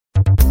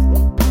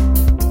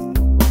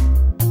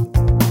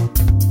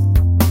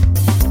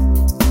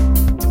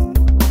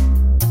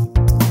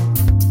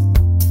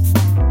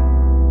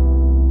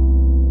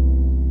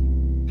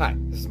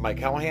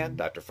Callahan,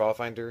 Dr.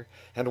 FileFinder,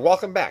 and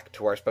welcome back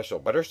to our special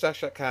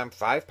Butterscotch.com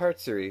 5-part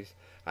series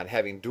on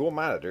having dual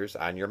monitors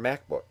on your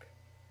MacBook.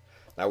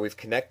 Now we've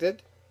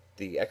connected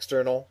the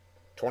external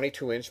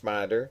 22-inch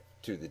monitor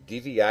to the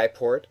DVI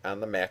port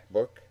on the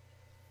MacBook.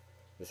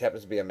 This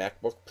happens to be a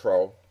MacBook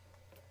Pro,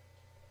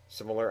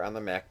 similar on the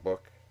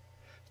MacBook.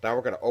 Now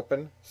we're going to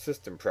open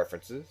System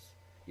Preferences,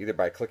 either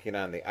by clicking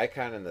on the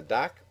icon in the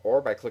dock or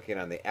by clicking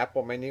on the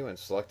Apple menu and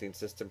selecting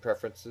System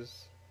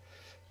Preferences.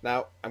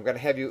 Now, I'm going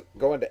to have you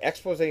go into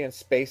Expose and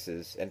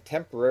Spaces and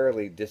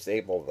temporarily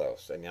disable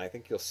those, and I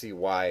think you'll see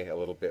why a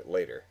little bit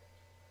later.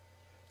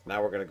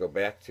 Now we're going to go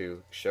back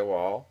to Show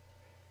All.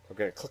 We're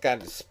going to click on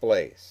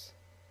Displays.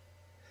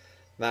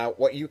 Now,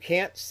 what you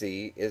can't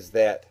see is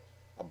that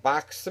a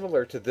box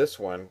similar to this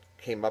one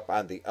came up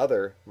on the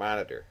other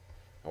monitor.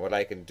 And what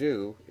I can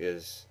do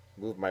is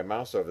move my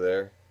mouse over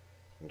there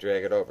and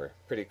drag it over.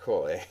 Pretty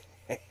cool,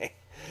 eh?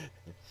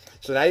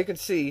 So now you can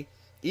see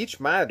each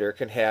monitor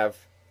can have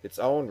its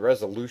own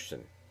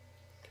resolution.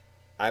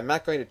 I'm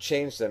not going to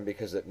change them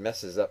because it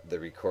messes up the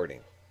recording.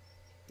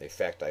 In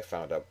fact, I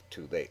found out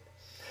too late.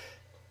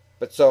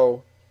 But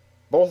so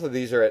both of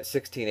these are at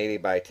 1680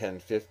 by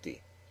 1050.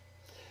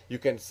 You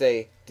can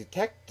say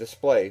detect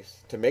displays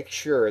to make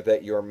sure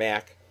that your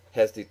Mac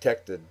has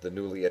detected the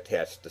newly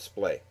attached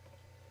display.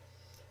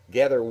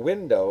 Gather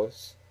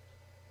windows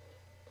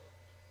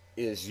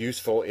is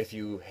useful if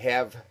you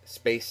have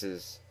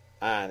spaces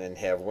on and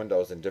have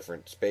windows in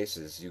different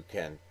spaces. You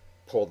can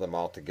pull them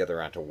all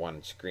together onto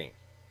one screen.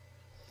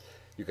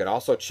 You can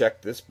also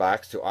check this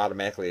box to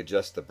automatically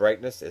adjust the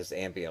brightness as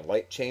ambient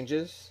light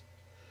changes.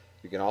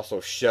 You can also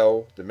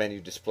show the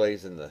menu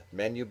displays in the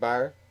menu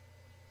bar.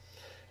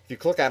 If you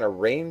click on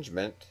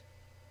Arrangement,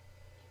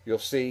 you'll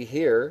see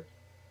here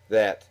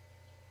that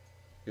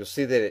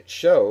it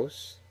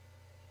shows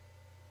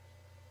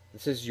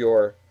this is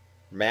your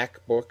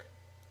MacBook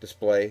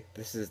display.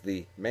 This is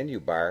the menu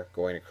bar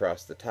going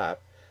across the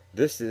top.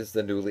 This is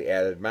the newly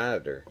added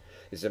monitor.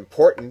 It's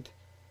important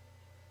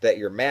that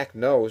your Mac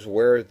knows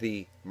where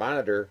the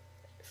monitor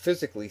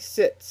physically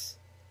sits.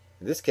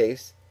 In this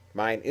case,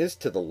 mine is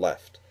to the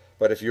left,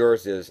 but if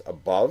yours is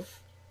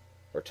above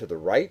or to the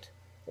right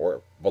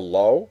or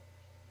below,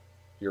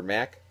 your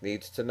Mac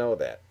needs to know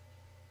that.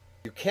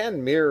 You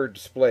can mirror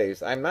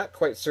displays. I'm not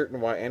quite certain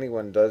why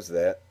anyone does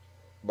that,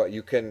 but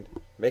you can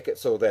make it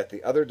so that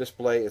the other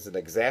display is an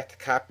exact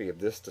copy of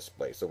this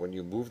display. So when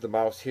you move the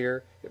mouse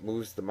here, it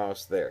moves the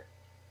mouse there.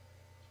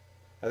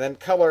 And then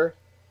color,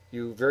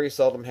 you very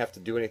seldom have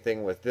to do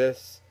anything with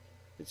this.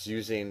 It's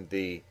using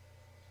the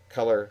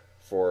color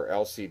for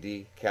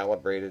LCD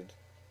calibrated.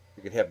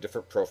 You can have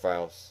different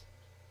profiles.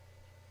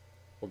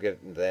 We'll get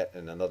into that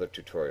in another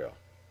tutorial.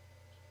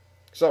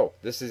 So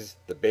this is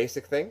the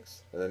basic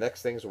things, and the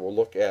next things we'll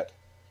look at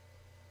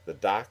the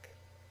dock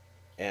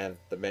and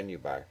the menu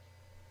bar.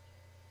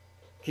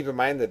 Keep in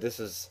mind that this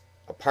is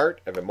a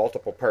part of a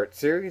multiple part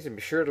series, and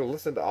be sure to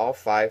listen to all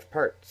 5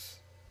 parts.